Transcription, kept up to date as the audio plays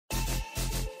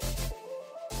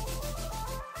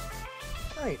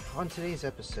Alright, on today's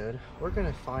episode, we're going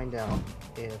to find out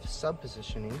if sub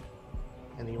positioning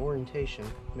and the orientation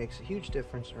makes a huge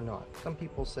difference or not. Some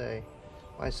people say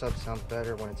my sub sounds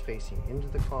better when it's facing into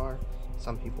the car.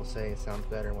 Some people say it sounds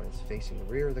better when it's facing the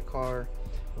rear of the car.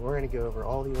 And we're going to go over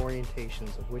all the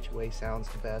orientations of which way sounds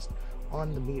the best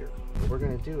on the meter. What we're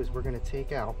going to do is we're going to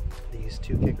take out these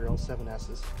two Kicker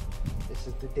L7S's. This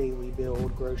is the daily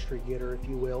build, grocery getter if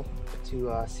you will, to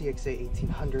CXA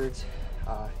 1800s.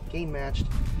 Gain matched,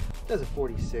 does a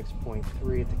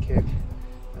 46.3 at the kick,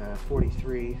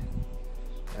 43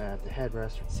 at the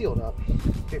headrest, sealed up,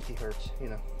 50 hertz, you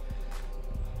know,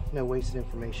 no wasted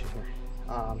information here.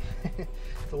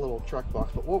 It's a little truck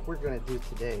box, but what we're going to do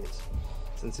today is,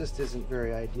 since this isn't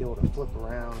very ideal to flip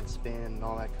around and spin and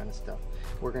all that kind of stuff,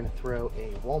 we're going to throw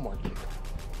a Walmart kicker,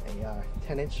 a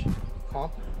 10-inch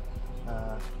comp,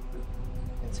 and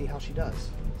see how she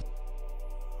does.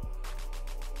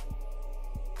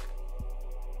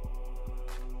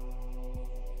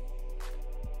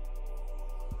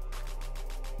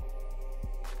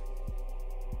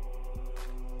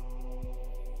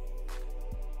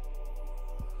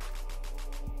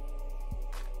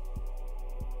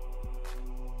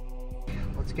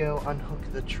 Let's go unhook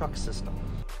the truck system.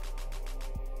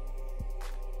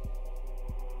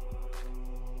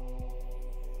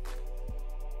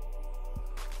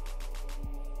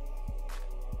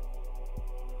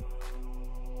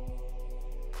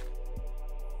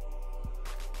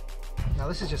 Now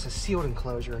this is just a sealed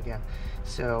enclosure again,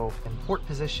 so port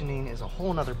positioning is a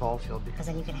whole nother ball field. Because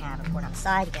then you can have a port on the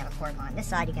side, you can have a port on this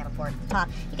side, you can have a port on the top,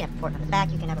 you can have a port on the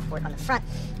back, you can have a port on the front,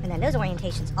 and then those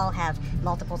orientations all have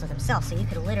multiples of themselves. So you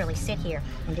could literally sit here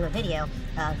and do a video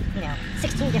of,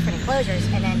 16 different enclosures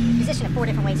and then position it 4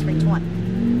 different ways for each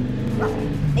one. Roughly.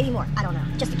 Maybe more, I don't know,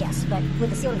 just a guess. But with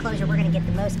the sealed enclosure, we're going to get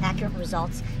the most accurate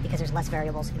results because there's less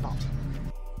variables involved.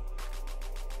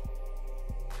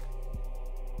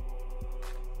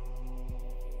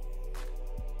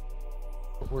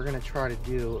 What we're going to try to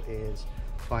do is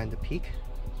find the peak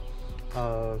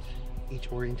of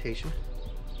each orientation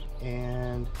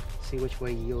and see which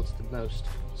way yields the most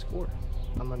score.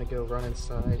 I'm going to go run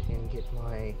inside and get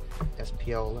my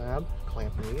SPL lab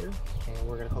clamper meter, and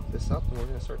we're going to hook this up and we're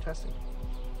going to start testing.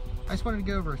 I just wanted to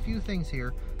go over a few things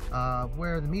here,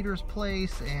 where the meter is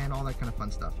placed and all that kind of fun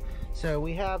stuff. So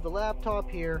we have the laptop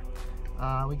here,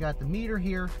 we got the meter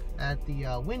here at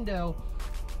the window,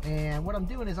 and what I'm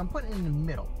doing is I'm putting it in the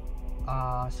middle,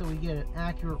 so we get an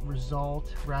accurate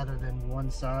result rather than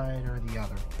one side or the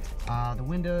other. The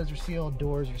windows are sealed,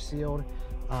 doors are sealed,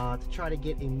 to try to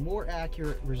get a more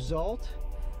accurate result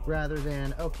rather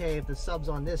than, okay, if the sub's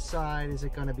on this side, is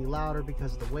it going to be louder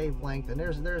because of the wavelength? And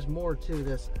there's more to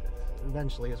this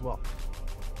eventually as well.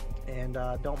 And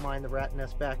don't mind the rat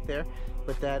nest back there,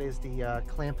 but that is the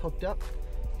clamp hooked up,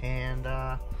 and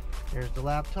there's the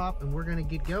laptop, and we're going to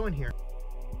get going here.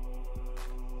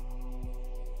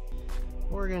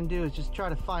 What we're going to do is just try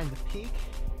to find the peak.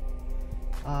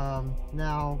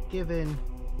 Now, given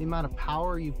the amount of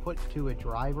power you put to a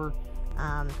driver,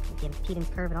 the impedance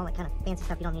curve and all that kind of fancy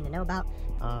stuff you don't need to know about,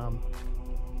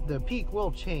 the peak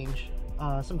will change.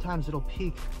 Sometimes it'll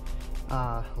peak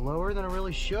lower than it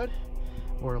really should,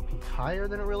 or it'll peak higher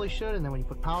than it really should, and then when you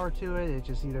put power to it, it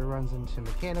just either runs into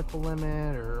mechanical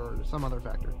limit or some other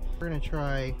factor. We're going to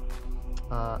try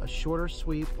a shorter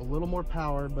sweep, a little more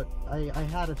power, but I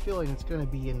had a feeling it's going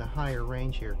to be in the higher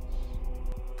range here.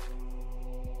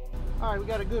 Alright, we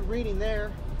got a good reading there.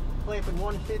 Clamping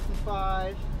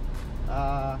 155,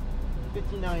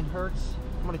 59 hertz.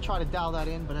 I'm going to try to dial that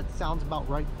in, but that sounds about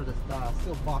right for the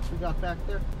sealed box we got back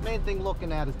there. Main thing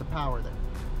looking at is the power there.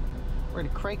 We're going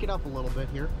to crank it up a little bit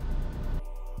here.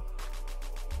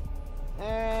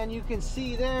 And you can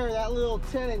see there, that little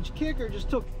 10-inch kicker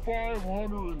just took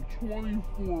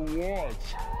 524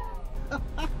 watts.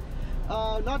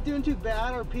 Not doing too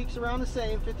bad. Our peak's around the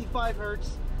same, 55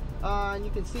 hertz. And you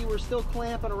can see we're still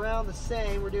clamping around the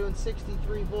same. We're doing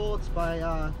 63 volts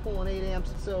by pulling 8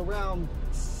 amps, so around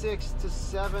 6 to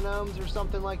 7 ohms or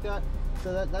something like that.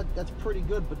 So that's pretty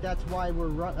good, but that's why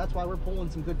we're pulling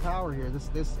some good power here.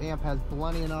 This amp has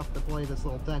plenty enough to play this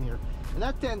little 10 here, and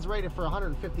that 10's rated for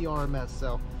 150 RMS.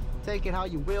 So take it how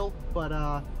you will, but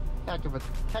heck of a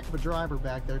driver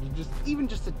back there, even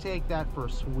just to take that for a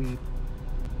sweep.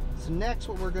 So next,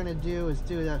 what we're going to do is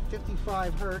do that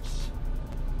 55 hertz,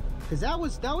 because that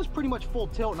was pretty much full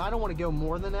tilt, and I don't want to go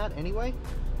more than that anyway.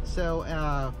 So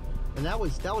and that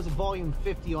was a volume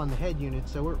 50 on the head unit,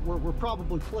 so we're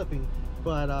probably clipping.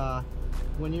 But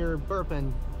when you're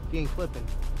burping, if you ain't clipping,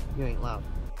 you ain't loud.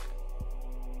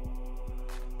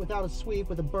 without a sweep,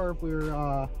 with a burp, we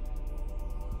were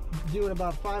doing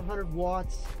about 500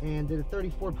 watts and did a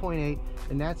 34.8,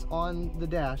 and that's on the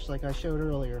dash like I showed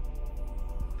earlier.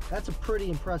 That's a pretty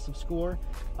impressive score,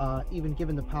 even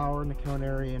given the power and the cone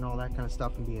area and all that kind of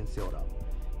stuff and being sealed up.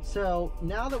 So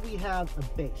now that we have a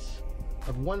base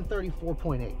of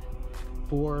 134.8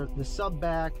 for the sub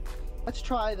back, let's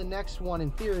try the next one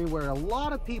in theory, where a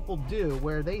lot of people do,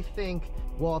 where they think,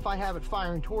 well, if I have it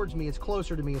firing towards me, it's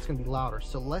closer to me, it's going to be louder.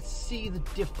 So let's see the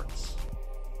difference.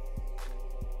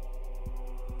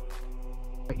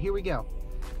 Right, here we go.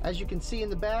 As you can see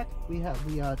in the back, we have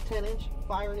the 10-inch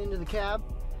firing into the cab.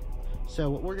 So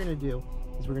what we're going to do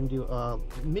is we're going to do a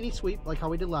mini sweep like how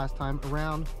we did last time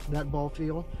around that ball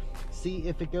field, see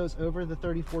if it goes over the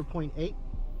 34.8,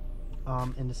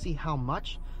 and to see how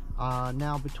much.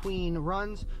 Now between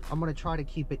runs, I'm going to try to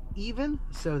keep it even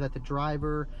so that the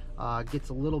driver gets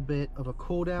a little bit of a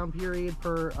cool down period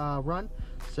per run,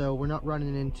 so we're not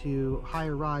running into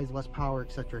higher rise, less power,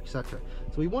 etc, etc.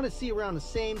 So we want to see around the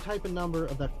same type of number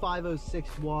of that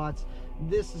 506 watts.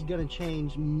 This is going to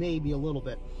change maybe a little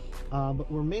bit,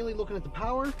 but we're mainly looking at the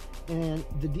power and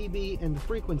the dB and the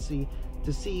frequency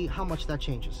to see how much that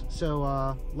changes.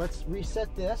 So let's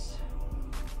reset this.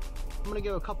 I'm going to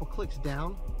go a couple clicks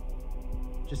down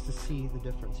just to see the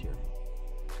difference here.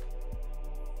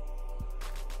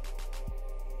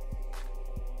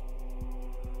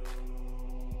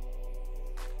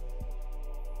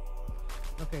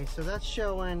 Okay, so that's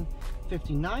showing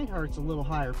 59 hertz, a little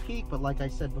higher peak, but like I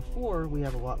said before, we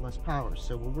have a lot less power.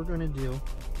 So what we're going to do,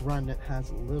 run that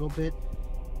has a little bit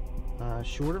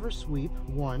shorter of a sweep,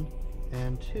 1,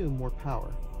 and 2 more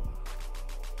power.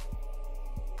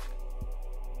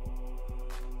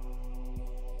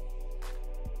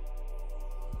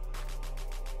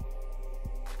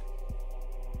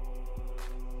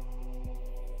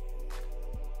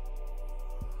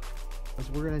 So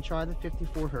we're going to try the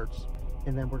 54 hertz,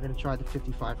 and then we're going to try the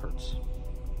 55 hertz.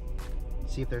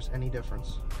 See if there's any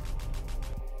difference.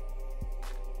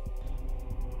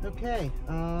 Okay,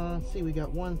 let's see, we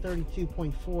got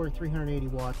 132.4, 380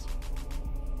 watts.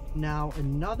 Now,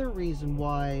 another reason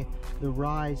why the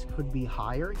rise could be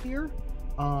higher here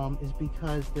is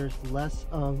because there's less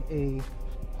of a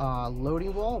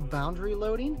loading wall, boundary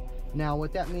loading. Now,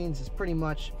 what that means is pretty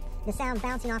much the sound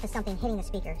bouncing off of something hitting the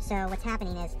speaker. So what's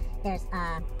happening is there's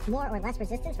more or less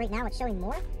resistance. Right now it's showing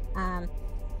more,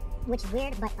 which is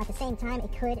weird, but at the same time it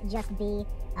could just be,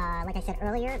 like I said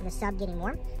earlier, the sub getting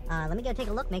warm. Let me go take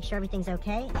a look, make sure everything's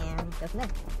okay, and go from there.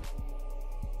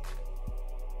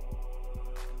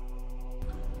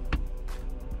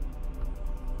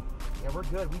 Yeah, we're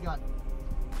good. We got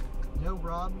no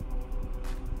rub.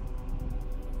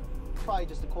 Probably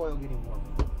just the coil getting warm.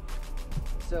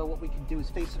 So what we can do is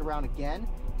face it around again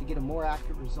to get a more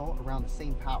accurate result around the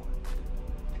same power.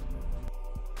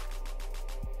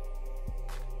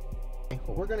 Okay,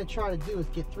 what we're going to try to do is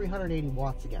get 380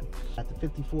 watts again at the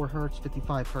 54 hertz,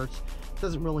 55 hertz. It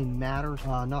doesn't really matter,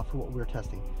 not for what we're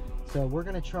testing. So we're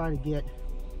going to try to get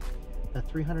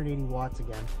at 380 watts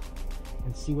again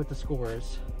and see what the score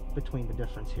is between the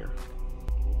difference here.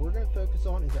 What we're going to focus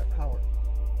on is that power,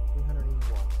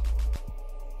 380 watts.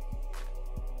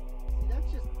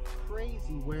 That's just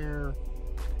crazy where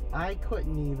I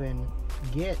couldn't even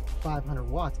get 500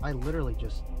 watts. I literally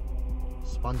just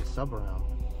spun the sub around.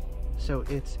 So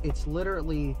it's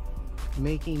literally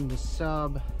making the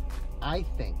sub, I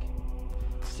think,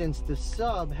 since the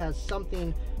sub has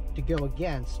something to go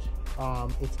against,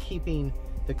 it's keeping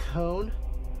the cone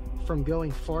from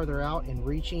going farther out and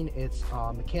reaching its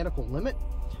mechanical limit,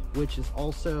 which is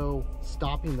also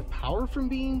stopping the power from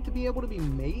being able to be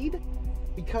made,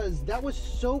 because that was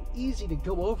so easy to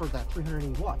go over that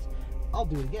 380 watts. I'll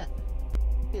do it again.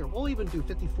 Here, we'll even do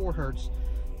 54 hertz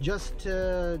just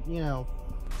to, you know,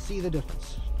 see the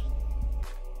difference.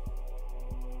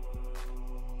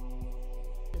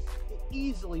 It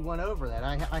easily went over that.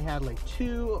 I had like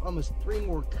 2, almost 3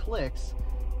 more clicks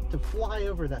to fly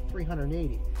over that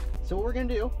 380. So what we're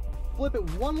gonna do, flip it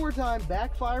one more time,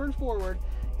 backfire and forward,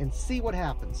 and see what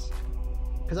happens.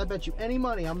 Because I bet you any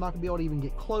money I'm not gonna be able to even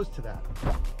get close to that.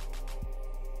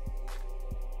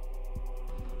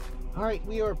 All right,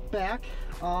 we are back.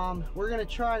 We're gonna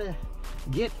try to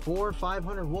get 400 or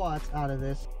 500 watts out of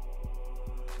this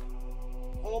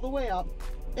all the way up,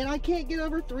 and I can't get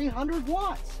over 300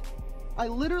 watts. I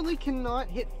literally cannot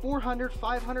hit 400,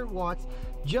 500 watts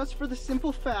just for the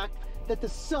simple fact that the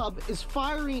sub is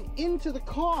firing into the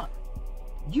car.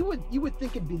 You would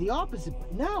think it'd be the opposite,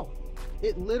 but no.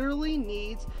 It literally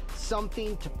needs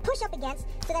something to push up against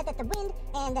so that the wind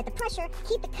and that the pressure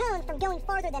keep the cone from going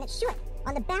farther than it should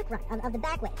on the back run of the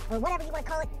back way, or whatever you want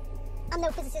to call it. I'm no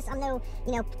physicist, I'm no,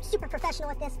 super professional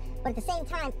at this, but at the same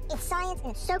time, it's science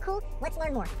and it's so cool. Let's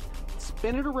learn more.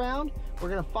 Spin it around. We're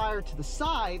gonna fire to the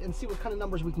side and see what kind of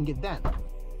numbers we can get then.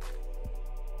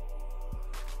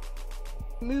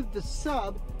 Move the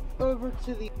sub over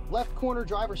to the left corner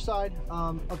driver's side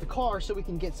of the car so we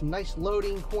can get some nice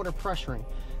loading corner pressuring.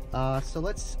 So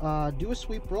let's do a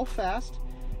sweep real fast.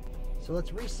 So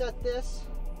let's reset this.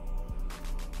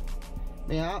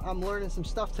 Man, I'm learning some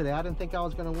stuff today. I didn't think I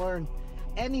was going to learn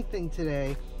anything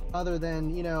today other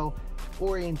than,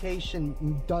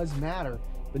 orientation does matter.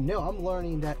 But no, I'm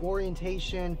learning that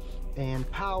orientation and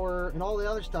power and all the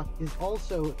other stuff is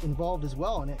also involved as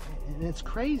well, and it's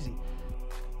crazy.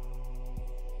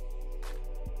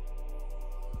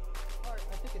 All right,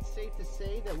 I think it's safe to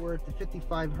say that we're at the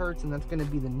 55 hertz, and that's going to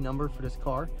be the number for this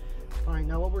car. All right,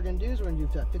 now what we're going to do is we're going to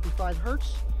do that 55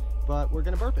 hertz, but we're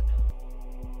going to burp it.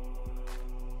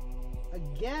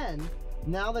 Again,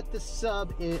 now that the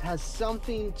sub has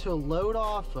something to load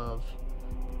off of,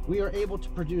 we are able to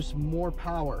produce more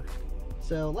power.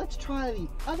 So let's try the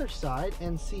other side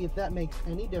and see if that makes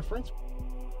any difference.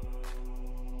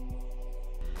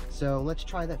 So let's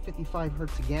try that 55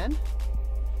 hertz again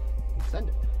and send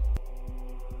it.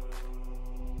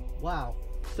 Wow,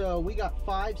 so we got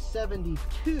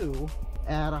 572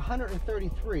 at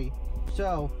 133.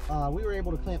 So we were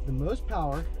able to clamp the most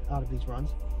power out of these runs.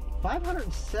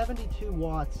 572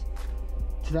 watts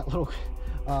to that little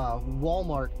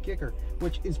Walmart kicker,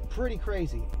 which is pretty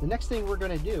crazy. The next thing we're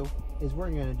going to do is we're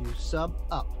going to do sub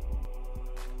up.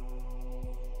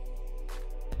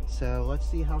 So let's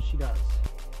see how she does.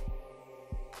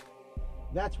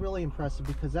 That's really impressive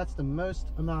because that's the most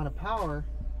amount of power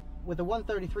with a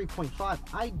 133.5.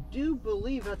 I do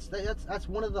believe that's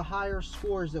one of the higher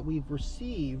scores that we've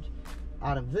received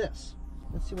out of this.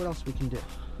 Let's see what else we can do.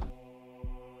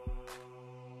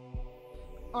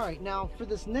 All right, now for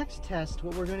this next test,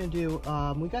 what we're going to do,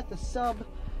 we got the sub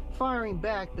firing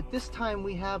back, but this time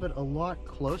we have it a lot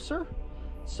closer.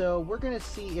 So we're going to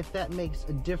see if that makes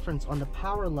a difference on the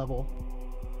power level.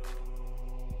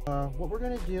 What we're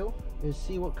going to do is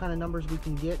see what kind of numbers we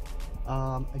can get.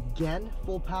 Again,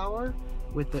 full power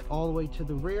with it all the way to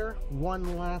the rear.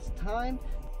 One last time.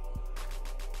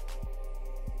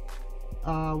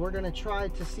 We're going to try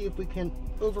to see if we can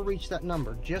overreach that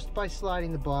number just by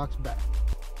sliding the box back.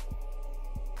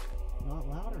 Not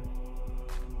louder.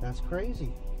 That's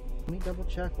crazy. Let me double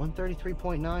check.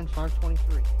 133.9,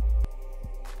 523.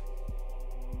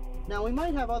 Now we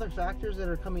might have other factors that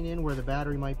are coming in where the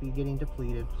battery might be getting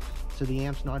depleted, so the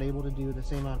amp's not able to do the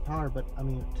same amount of power, but I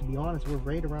mean, to be honest, we're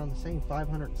right around the same,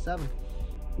 507.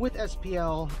 With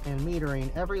SPL and metering,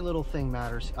 every little thing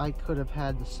matters. I could have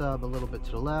had the sub a little bit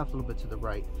to the left, a little bit to the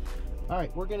right. All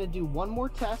right, we're gonna do one more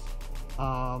test.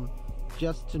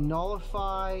 Just to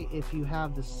nullify if you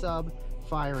have the sub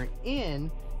firing in,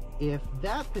 if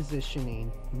that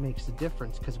positioning makes a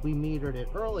difference, because we metered it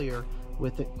earlier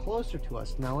with it closer to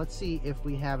us. Now let's see if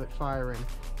we have it firing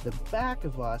the back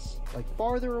of us, like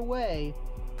farther away,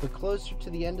 but closer to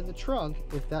the end of the trunk,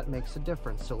 if that makes a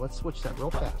difference. So let's switch that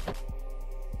real fast.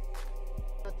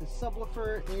 Got the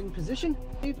subwoofer in position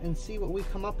and see what we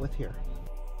come up with here.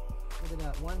 Look at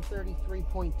that,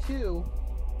 133.2.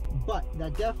 But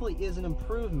that definitely is an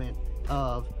improvement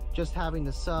of just having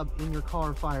the sub in your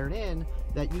car fired in,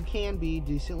 that you can be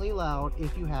decently loud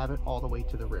if you have it all the way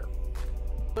to the rear.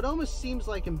 It almost seems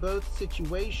like in both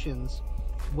situations,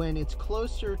 when it's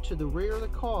closer to the rear of the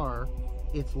car,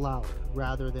 it's louder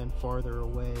rather than farther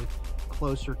away,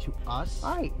 closer to us.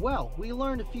 All right, well, we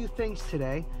learned a few things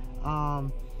today.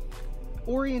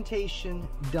 Orientation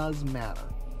does matter.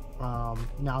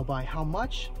 Now by how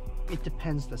much, it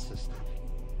depends the system.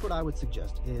 What I would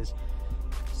suggest is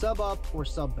sub up or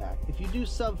sub back. If you do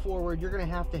sub forward, you're going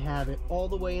to have it all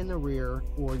the way in the rear,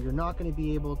 or you're not going to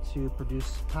be able to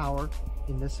produce power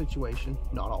in this situation.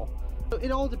 Not all. So it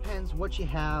all depends what you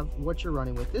have, what you're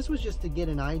running with. This was just to get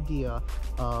an idea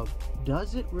of,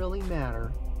 does it really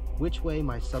matter which way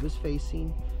my sub is facing,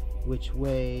 which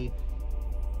way,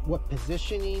 what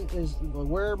positioning is,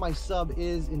 where my sub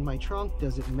is in my trunk,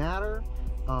 does it matter?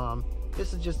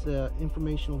 This is just an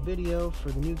informational video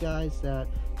for the new guys that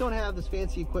don't have this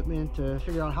fancy equipment to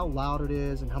figure out how loud it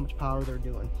is and how much power they're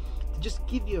doing. To just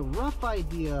give you a rough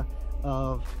idea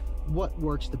of what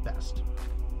works the best.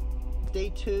 Stay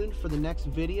tuned for the next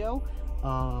video.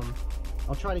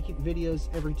 I'll try to keep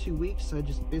videos every 2 weeks.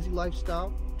 Just busy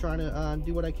lifestyle, trying to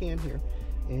do what I can here.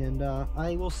 And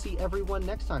I will see everyone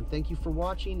next time. Thank you for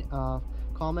watching.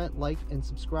 Comment, like, and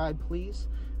subscribe, please.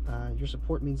 Your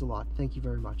support means a lot. Thank you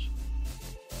very much.